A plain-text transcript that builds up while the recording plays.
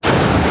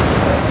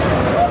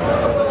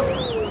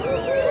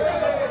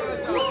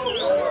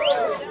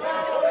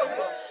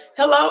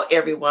Hello,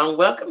 everyone.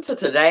 Welcome to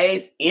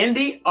today's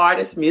Indie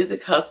Artist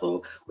Music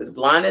Hustle with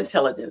Blonde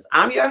Intelligence.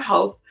 I'm your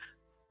host.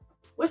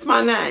 What's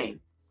my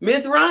name?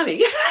 Miss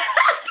Ronnie.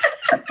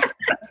 Today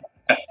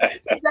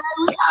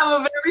we have a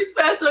very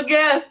special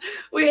guest.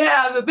 We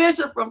have the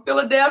Bishop from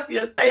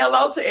Philadelphia. Say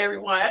hello to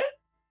everyone.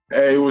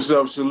 Hey, what's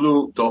up?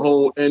 Salute the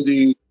whole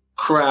indie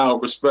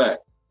crowd.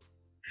 Respect.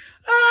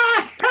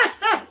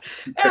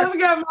 And we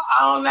got my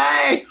own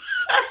name.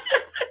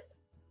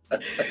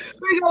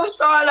 We're going to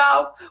start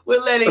off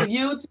with letting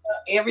you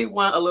tell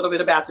everyone a little bit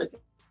about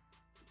yourself.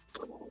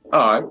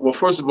 All right. Well,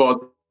 first of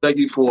all, thank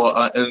you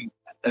for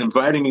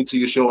inviting me to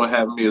your show and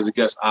having me as a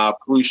guest. I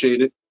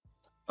appreciate it.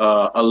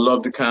 I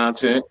love the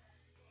content.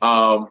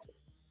 My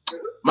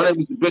name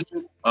is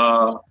Bishop.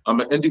 I'm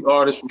an indie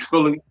artist from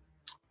Philly.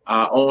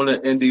 I own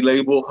an indie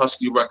label,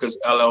 Husky Records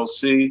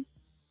LLC.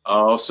 I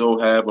also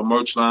have a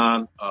merch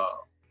line,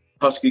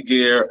 Husky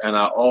Gear, and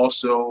I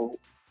also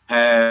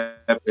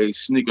have a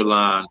sneaker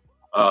line,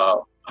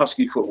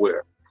 Husky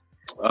Footwear.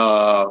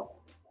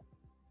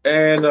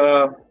 And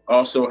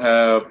also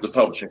have the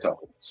publishing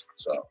companies.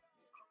 So.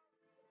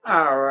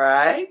 All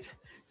right.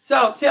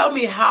 So tell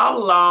me, how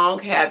long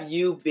have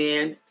you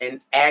been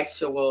an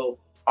actual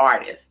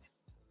artist?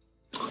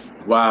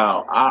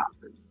 Wow.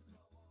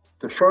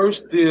 The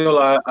first deal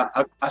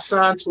I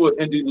signed to an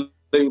indie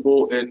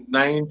label in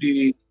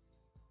 93.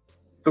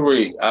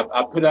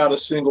 I put out a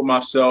single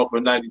myself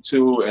in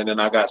 92, and then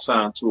I got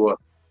signed to an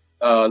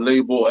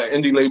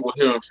indie label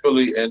here in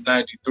Philly in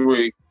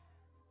 93.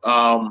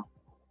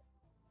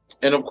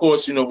 And of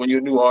course, you know, when you're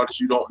a new artist,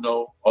 you don't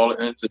know all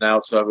the ins and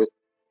outs of it.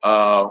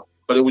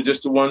 But it was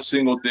just a one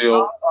single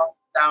deal.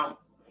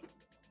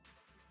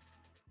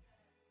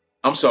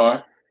 I'm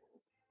sorry.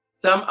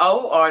 Some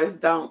old artists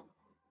don't.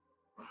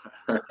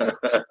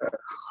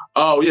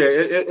 Oh yeah,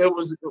 it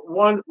was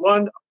one.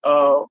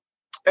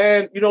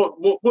 And you know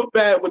what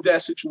bad with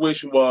that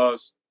situation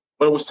was,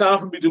 when it was time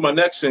for me to do my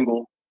next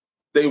single,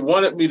 they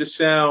wanted me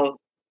to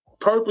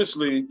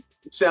purposely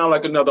sound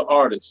like another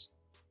artist,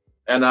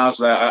 and I was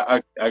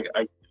like,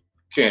 I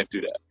can't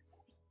do that.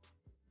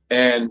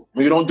 And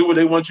when you don't do what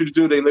they want you to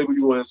do, they label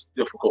you as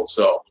difficult.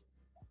 So,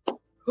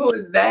 who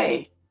is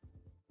they?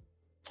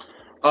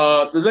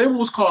 The label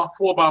was called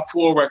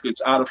 4x4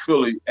 Records out of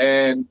Philly,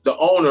 and the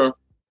owner.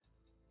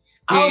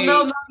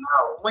 No.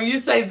 When you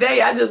say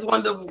they, I just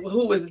wonder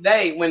who is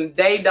they when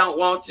they don't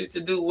want you to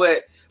do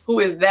what. Who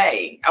is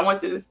they? I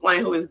want you to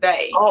explain who is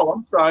they. Oh,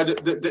 I'm sorry.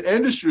 The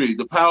industry,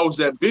 the powers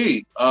that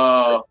be.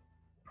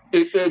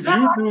 If you do,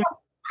 I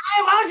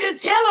want you to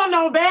tell on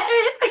nobody.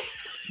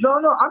 No,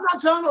 I'm not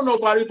telling on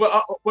nobody.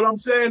 But what I'm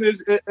saying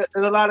is, in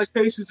a lot of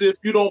cases, if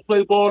you don't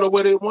play ball the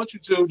way they want you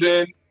to,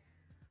 then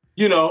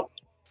you know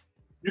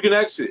you can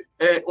exit,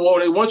 or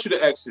they want you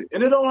to exit,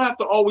 and it don't have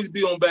to always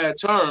be on bad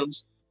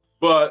terms,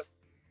 but.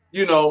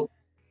 You know,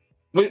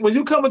 when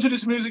you come into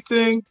this music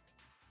thing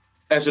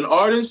as an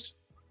artist,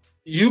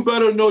 you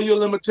better know your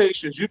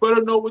limitations. You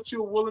better know what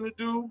you're willing to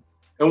do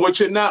and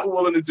what you're not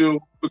willing to do,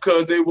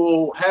 because they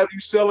will have you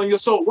selling your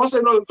soul. Once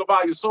they know they can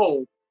buy your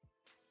soul,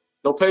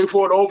 they'll pay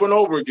for it over and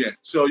over again.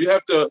 So you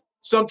have to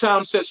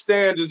sometimes set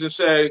standards and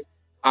say,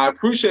 I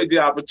appreciate the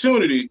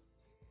opportunity,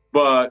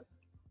 but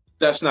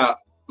that's not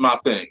my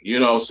thing, you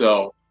know?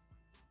 So,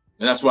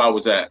 and that's where I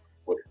was at.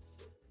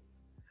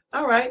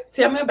 All right.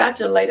 Tell me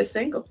about your latest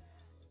single.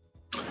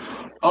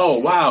 Oh,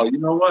 wow. You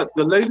know what?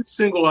 The latest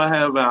single I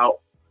have out,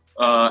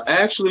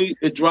 actually,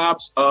 it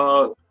drops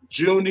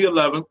June the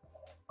 11th.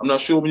 I'm not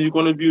sure when you're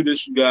going to view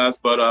this, you guys,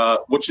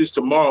 but which is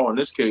tomorrow in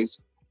this case.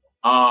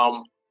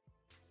 The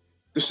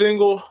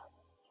single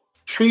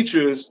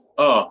features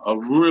a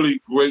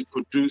really great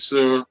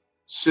producer,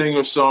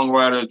 singer,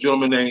 songwriter, a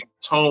gentleman named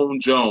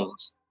Tone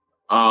Jones.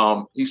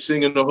 He's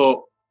singing the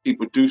hook. He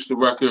produced the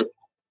record.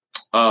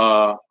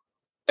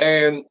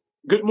 And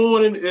Good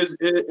Morning is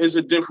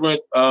a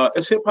different,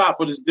 it's hip hop,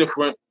 but it's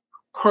different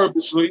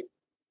purposely.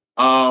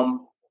 And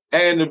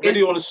the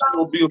video on the song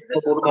will be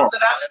available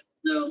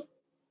tomorrow.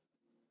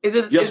 Is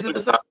it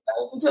the song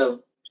I listen to?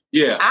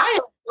 Yeah. I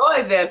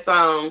enjoyed that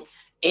song.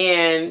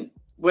 And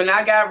when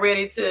I got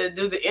ready to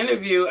do the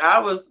interview, I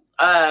was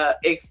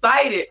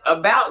excited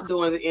about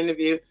doing the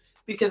interview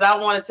because I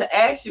wanted to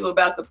ask you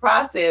about the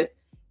process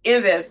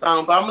in that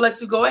song. But I'm going to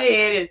let you go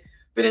ahead and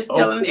finish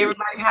telling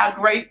everybody how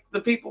great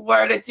the people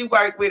were that you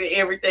worked with and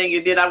everything.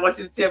 And then I want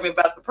you to tell me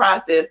about the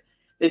process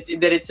that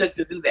it took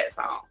to do that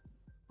song.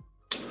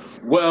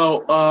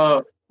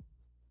 Well,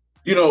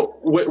 you know,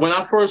 when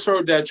I first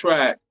heard that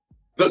track,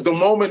 the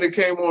moment it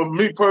came on,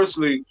 me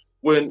personally,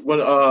 when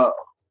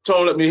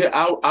Tone let me hit,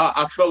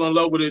 I fell in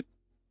love with it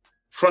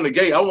from the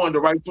gate. I wanted to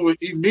write to it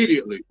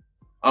immediately.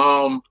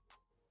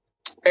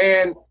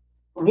 And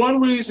one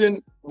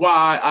reason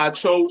why I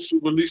chose to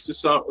release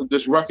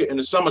this record in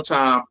the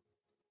summertime,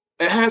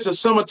 it has a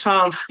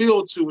summertime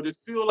feel to it. It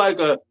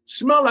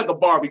smell like a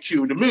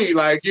barbecue to me.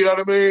 Like, you know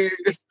what I mean?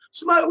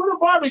 Smell like, where the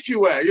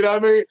barbecue at? You know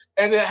what I mean?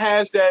 And it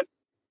has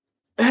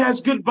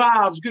good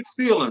vibes, good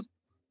feeling.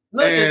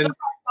 Look, if somebody's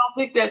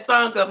pick that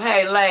song up.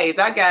 Hey, Lays,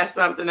 I got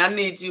something. I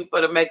need you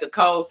to make a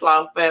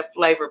coleslaw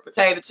flavored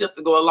potato chip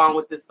to go along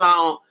with this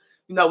song.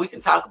 We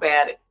can talk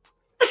about it.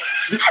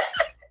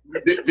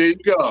 There you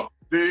go.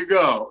 There you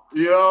go.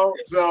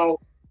 So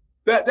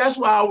that's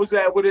where I was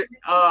at with it.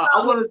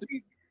 I wanted to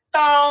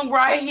song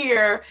right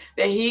here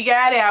that he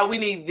got out. We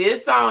need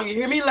this song. You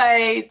hear me,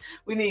 Lays?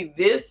 We need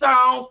this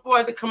song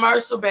for the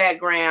commercial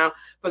background,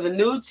 for the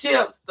new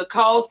chips, the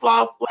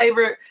coleslaw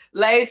flavored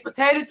Lays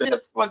potato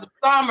chips for the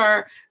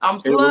summer.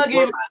 I'm telling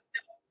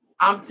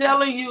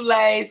you,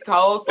 Lays,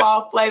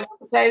 coleslaw flavored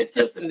potato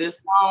chips and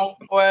this song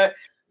for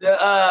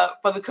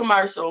the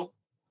commercial.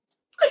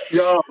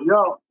 Yo,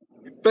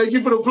 thank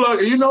you for the plug.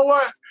 You know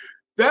what?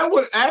 That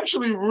would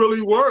actually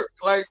really work.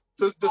 Like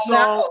the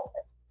song.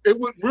 It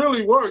would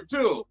really work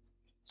too.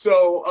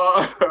 So,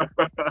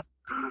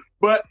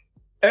 but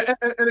and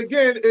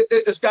again,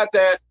 it's got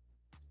that.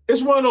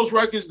 It's one of those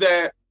records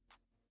that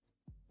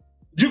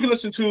you can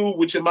listen to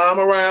with your mom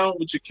around,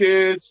 with your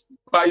kids,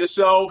 by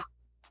yourself.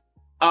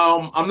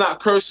 I'm not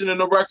cursing in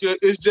the record.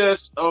 It's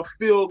just a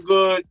feel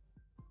good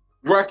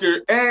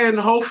record, and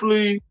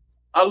hopefully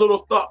a little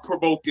thought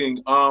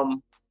provoking.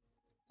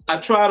 I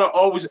try to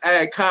always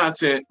add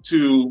content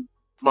to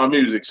my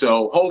music,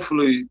 so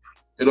hopefully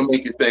it'll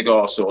make you think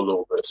also a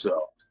little bit.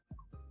 So,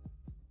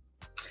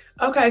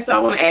 okay, so I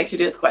want to ask you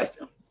this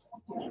question.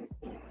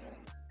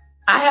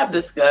 I have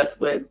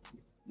discussed with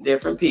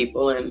different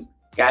people and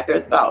got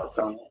their thoughts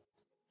on it.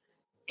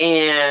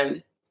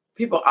 And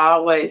people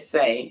always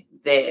say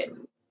that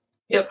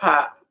hip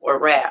hop or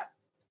rap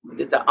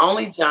is the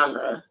only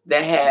genre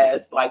that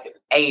has like an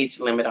age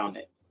limit on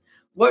it.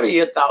 What are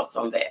your thoughts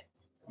on that?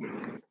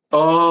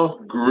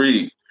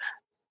 Agreed.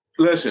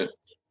 Listen,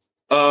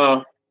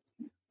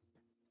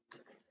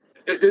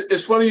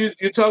 it's funny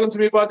you're talking to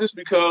me about this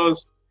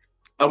because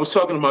I was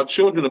talking to my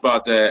children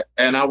about that,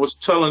 and I was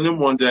telling them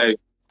one day,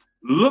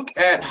 look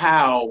at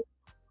how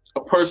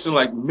a person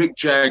like Mick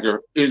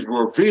Jagger is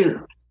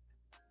revered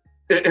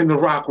in the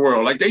rock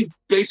world. Like, they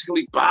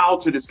basically bow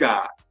to this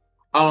guy.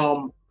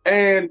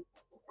 And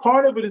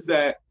part of it is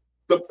that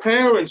those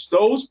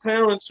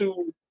parents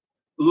who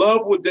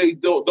love what they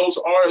do, those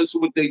artists,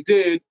 what they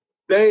did,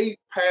 they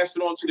pass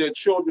it on to their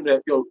children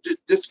that,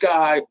 this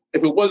guy,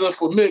 if it wasn't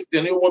for Mick,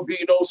 then it would be,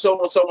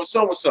 so-and-so and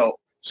so-and-so.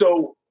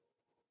 So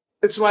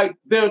it's like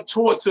they're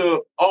taught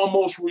to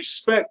almost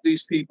respect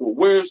these people.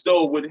 Whereas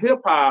though with hip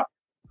hop,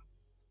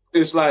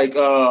 it's like,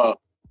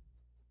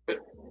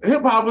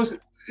 hip hop is,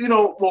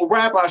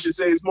 rap, I should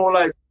say, is more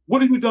like,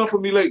 what have you done for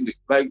me lately?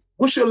 Like,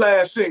 what's your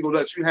last single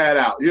that you had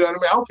out? You know what I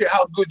mean? I don't care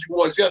how good you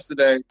was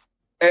yesterday.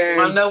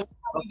 And I know what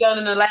you've done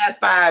in the last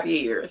 5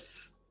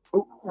 years.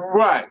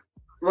 Right.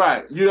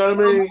 You know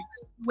what I mean?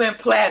 You went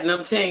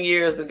platinum 10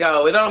 years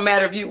ago. It don't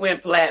matter if you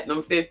went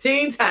platinum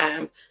 15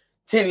 times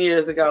 10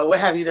 years ago. What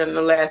have you done in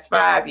the last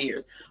 5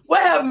 years?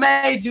 What have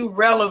made you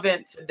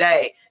relevant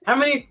today? How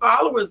many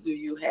followers do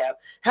you have?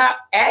 How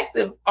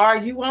active are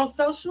you on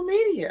social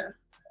media?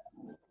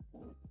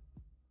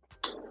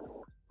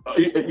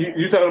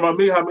 You talking about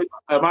me? How many,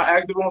 am I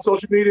active on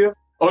social media?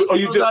 Or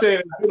you just saying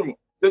in general?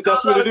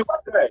 That's what it is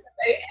today.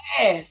 They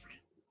ask.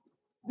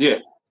 Yeah.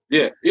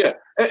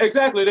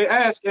 Exactly. They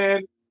ask,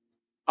 and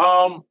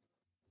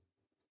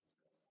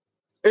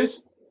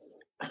it's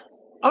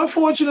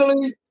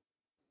unfortunately,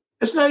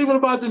 it's not even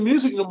about the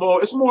music no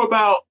more. It's more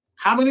about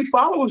how many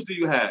followers do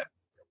you have?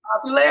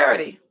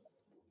 Popularity.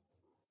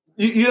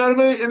 You know what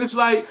I mean? And it's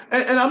like,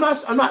 and I'm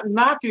not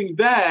knocking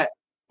that,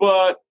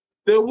 but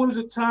there was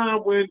a time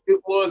when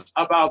it was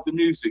about the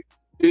music.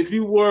 If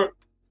you were,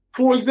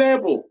 for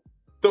example,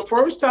 the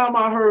first time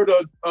I heard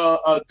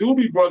a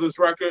Doobie Brothers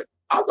record,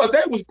 I thought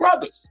they was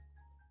brothers.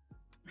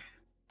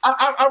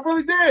 I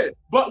really did.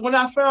 But when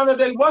I found out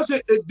they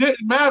wasn't, it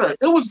didn't matter.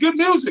 It was good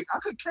music. I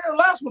could care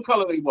less what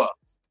color they was.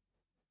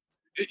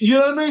 You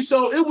know what I mean?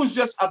 So it was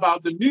just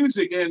about the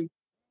music. And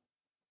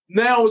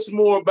now it's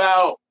more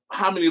about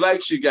how many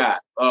likes you got,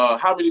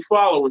 how many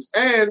followers.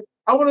 And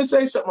I want to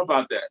say something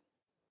about that.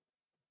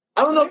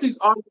 I don't know if these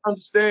artists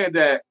understand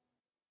that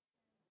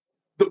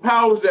the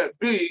powers that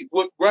be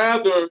would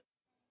rather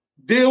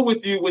deal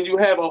with you when you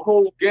have a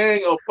whole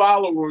gang of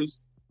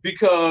followers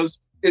because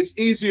it's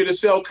easier to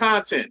sell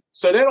content.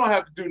 So they don't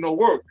have to do no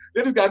work.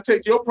 They just got to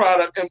take your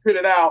product and put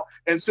it out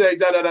and say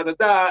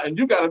da-da-da-da-da, and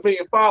you got 1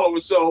 million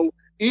followers. So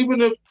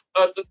even if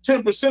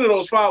 10% of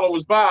those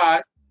followers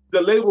buy,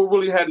 the label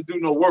really had to do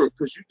no work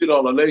because you did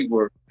all the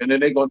legwork, and then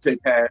they're going to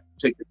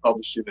take the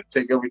publishing and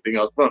take everything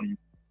else from you.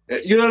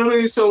 You know what I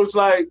mean? So it's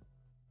like,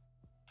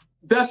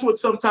 that's what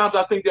sometimes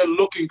I think they're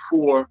looking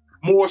for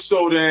more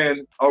so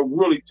than a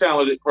really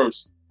talented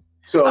person.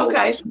 So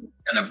okay, so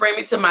it's going to bring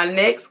me to my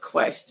next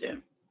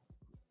question.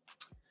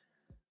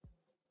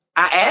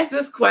 I asked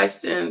this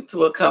question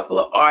to a couple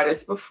of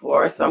artists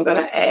before, so I'm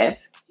going to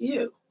ask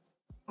you.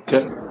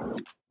 Okay.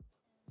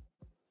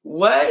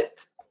 What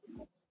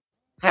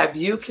have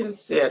you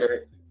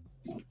considered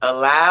a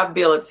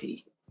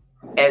liability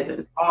as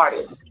an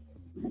artist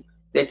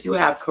that you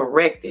have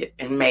corrected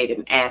and made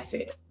an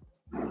asset?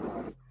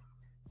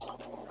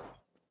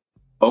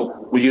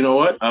 Oh, Well, you know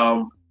what?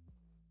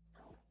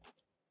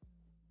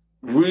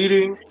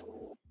 Reading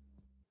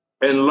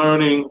and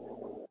learning,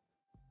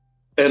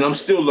 and I'm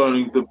still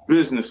learning the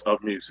business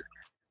of music.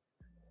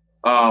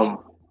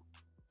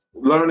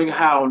 Learning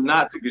how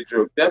not to get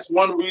jerked. That's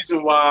one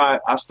reason why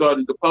I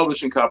started the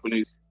publishing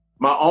companies,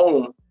 my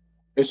own,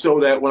 and so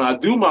that when I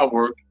do my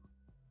work,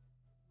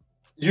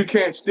 you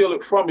can't steal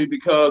it from me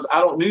because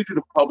I don't need you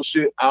to publish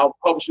it. I'll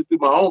publish it through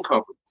my own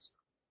companies.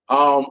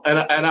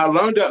 And I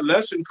learned that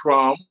lesson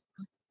from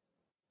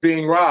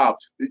being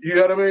robbed. You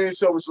know what I mean?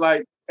 So it's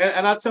like,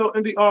 and I tell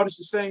indie artists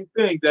the same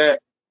thing, that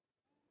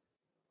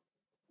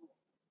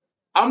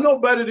I'm no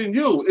better than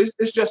you.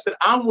 It's just that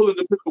I'm willing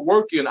to put the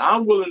work in.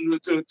 I'm willing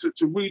to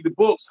read the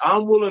books.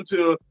 I'm willing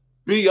to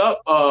be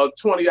up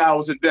 20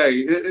 hours a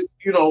day,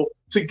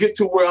 to get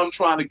to where I'm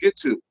trying to get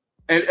to.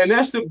 And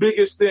that's the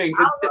biggest thing.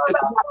 I don't know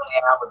about 20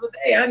 hours a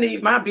day. I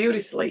need my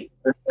beauty sleep.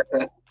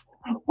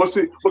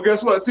 Well,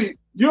 guess what? See,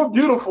 you're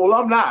beautiful.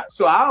 I'm not.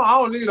 So I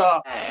don't need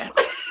a.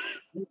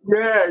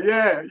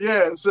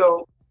 Yeah.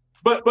 So,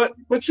 but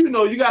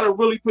you got to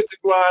really put the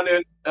grind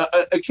in.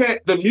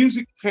 The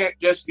music can't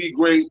just be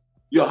great.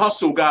 Your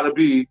hustle got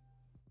to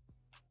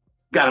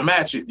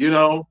match it,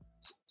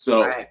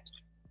 So. Right.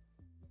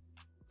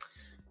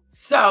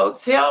 So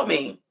tell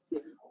me,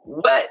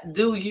 what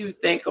do you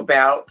think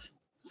about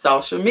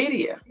social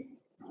media?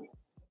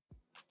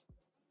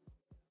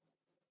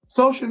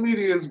 Social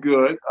media is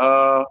good.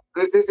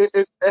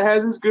 It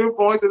has its good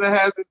points and it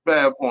has its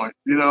bad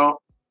points,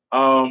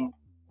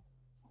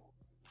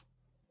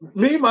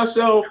 Me,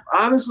 myself,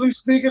 honestly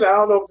speaking, I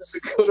don't know if this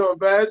is a good or a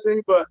bad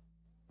thing, but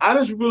I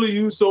just really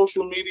use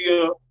social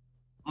media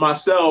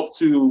myself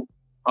to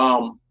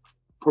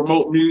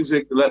promote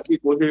music, to let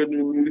people hear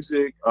new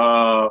music,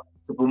 to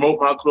promote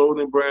my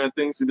clothing brand,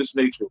 things of this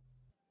nature.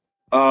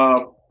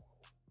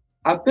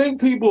 I think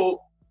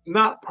people,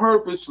 not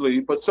purposely,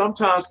 but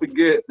sometimes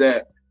forget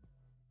that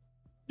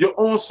you're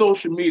on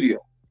social media.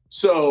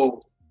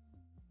 So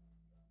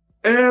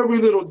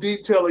every little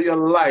detail of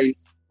your life,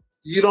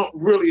 you don't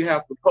really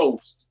have to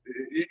post.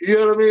 You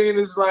know what I mean?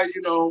 It's like,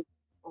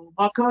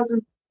 my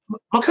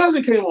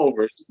cousin came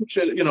over. It's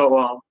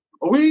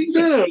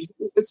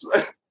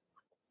like,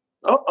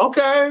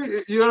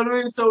 okay. You know what I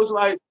mean? So it's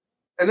like,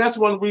 and that's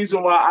one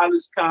reason why I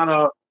just kind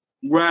of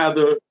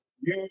rather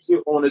use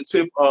it on the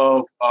tip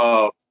of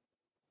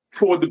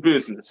for the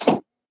business,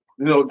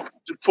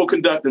 for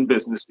conducting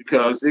business,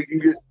 because it can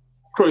get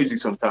crazy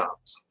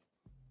sometimes.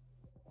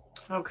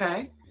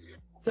 Okay.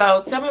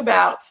 So tell me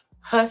about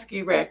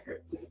Husky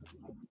Records.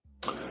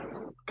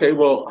 Okay,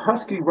 well,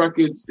 Husky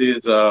Records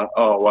is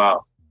oh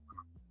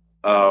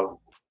wow,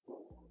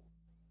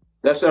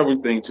 that's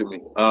everything to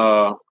me.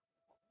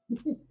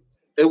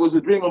 It was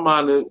a dream of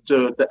mine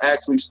to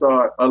actually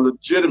start a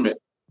legitimate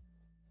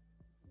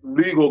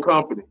legal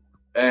company,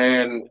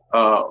 and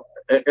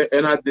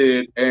I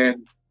did.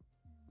 And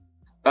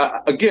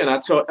again, I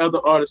tell other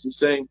artists the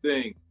same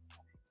thing.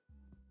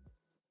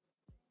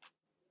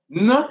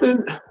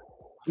 Nothing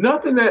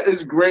that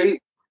is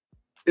great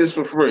is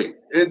for free.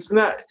 It's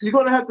not. You're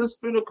gonna have to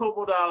spend a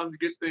couple of dollars to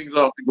get things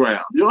off the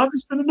ground. You don't have to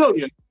spend $1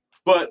 million,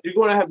 but you're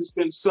gonna have to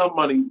spend some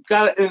money. You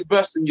gotta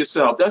invest in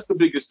yourself. That's the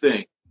biggest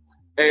thing.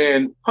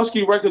 And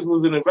Husky Records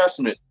was an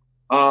investment.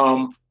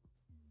 The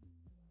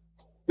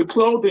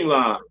clothing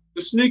line,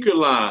 the sneaker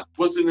line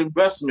was an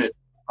investment.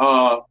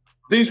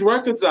 These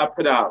records I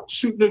put out,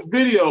 shooting the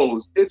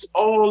videos, it's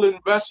all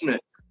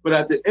investment. But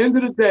at the end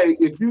of the day,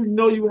 if you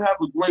know you have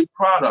a great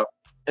product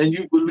and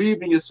you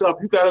believe in yourself,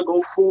 you got to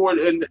go forward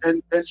and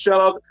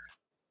shout out.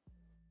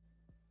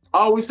 I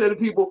always say to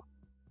people,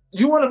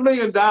 you want $1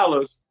 million,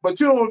 but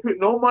you don't want to put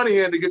no money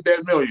in to get that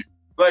 $1 million.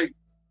 Like,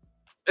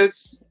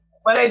 it's...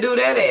 Where they do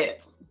that at?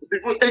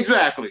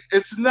 Exactly.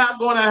 It's not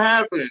going to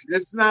happen.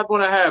 It's not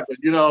going to happen.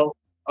 You're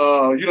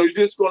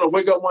just going to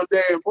wake up one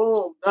day and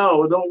boom.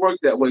 No, it don't work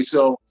that way.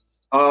 So,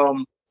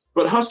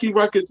 but Husky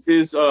Records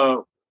is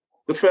the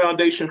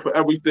foundation for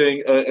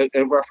everything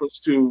in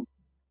reference to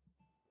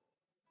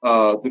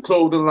the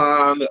clothing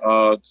line,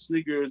 the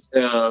sneakers,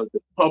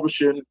 the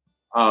publishing.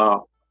 I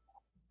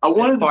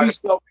wanted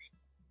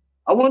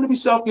to be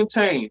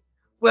self-contained.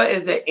 Well,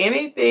 is there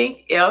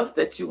anything else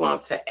that you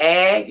want to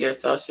add? Your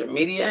social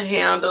media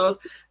handles,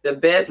 the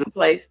best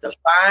place to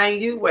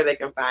find you, where they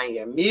can find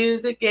your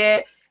music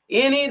at,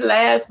 any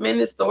last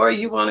minute story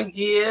you want to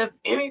give,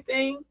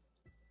 anything?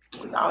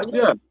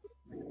 Yeah.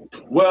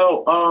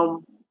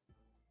 Well,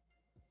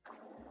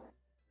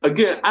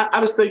 again,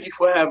 I just thank you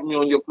for having me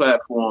on your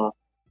platform.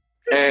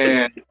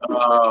 And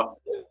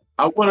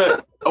I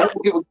want to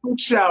give a quick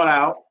shout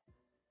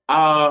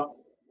out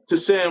to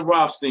Sam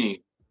Rothstein.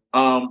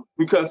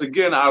 Because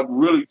again, I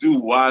really do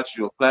watch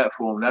your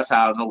platform. That's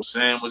how I know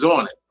Sam was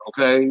on it.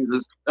 Okay,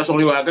 that's the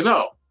only way I can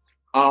know.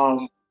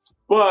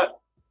 But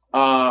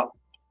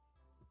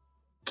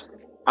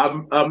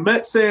I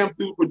met Sam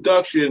through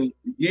production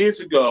years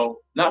ago,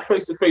 not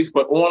face to face,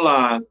 but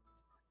online,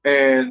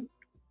 and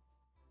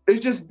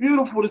it's just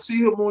beautiful to see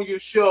him on your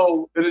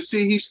show and to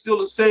see he's still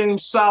the same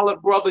solid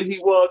brother he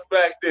was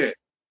back then.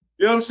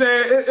 You know what I'm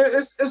saying?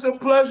 It's a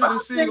pleasure to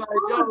see, like,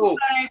 yo,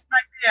 right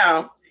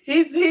now.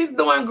 He's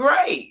doing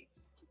great.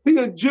 He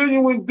a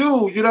genuine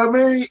dude, you know what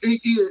I mean?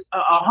 He a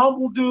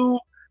humble dude,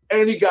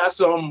 and he got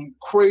some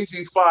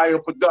crazy fire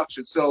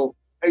production. So,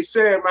 hey,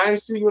 Sam, I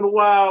ain't seen you in a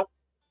while.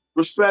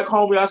 Respect,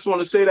 homie. I just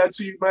want to say that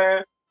to you,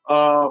 man.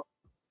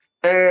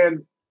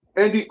 And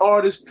indie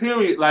artists,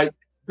 period. Like,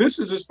 this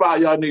is the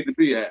spot y'all need to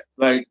be at.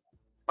 Like,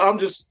 I'm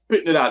just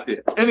spitting it out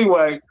there.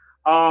 Anyway,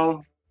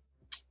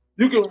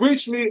 you can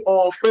reach me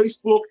on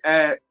Facebook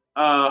at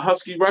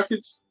Husky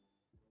Records,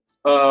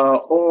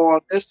 on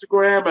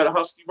Instagram at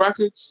Husky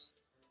Records,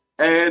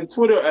 and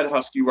Twitter at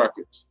Husky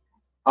Records.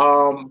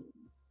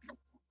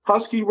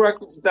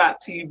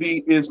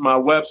 HuskyRecords.tv is my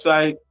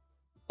website.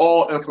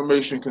 All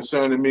information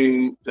concerning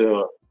me,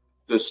 the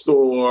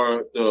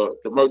store, the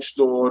merch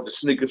store, the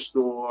sneaker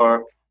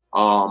store,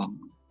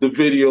 the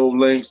video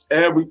links,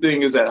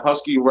 everything is at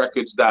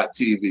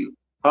HuskyRecords.tv.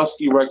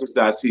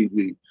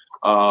 HuskyRecords.tv.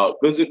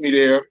 Visit me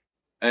there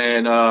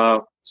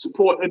and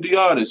support indie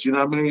artists. You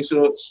know what I mean?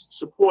 So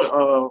support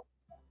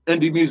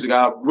indie music.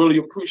 I really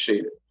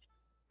appreciate it.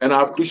 And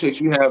I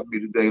appreciate you having me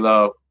today,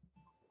 love.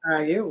 Oh,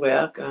 you're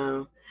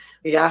welcome.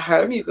 Y'all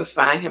heard him. You can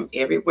find him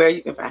everywhere.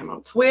 You can find him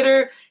on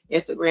Twitter,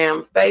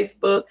 Instagram,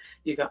 Facebook.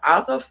 You can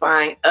also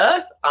find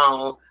us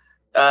on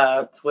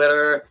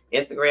Twitter,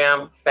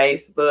 Instagram,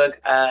 Facebook.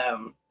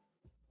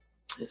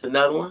 It's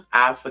another one.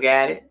 I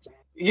forgot it.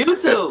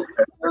 YouTube.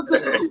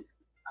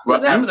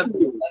 What's happening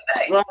today?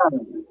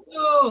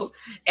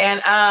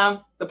 And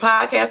the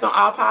podcast on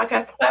all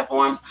podcast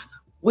platforms.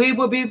 We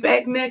will be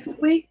back next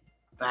week.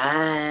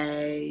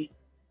 Bye.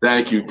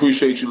 Thank you.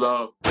 Appreciate you,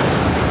 love.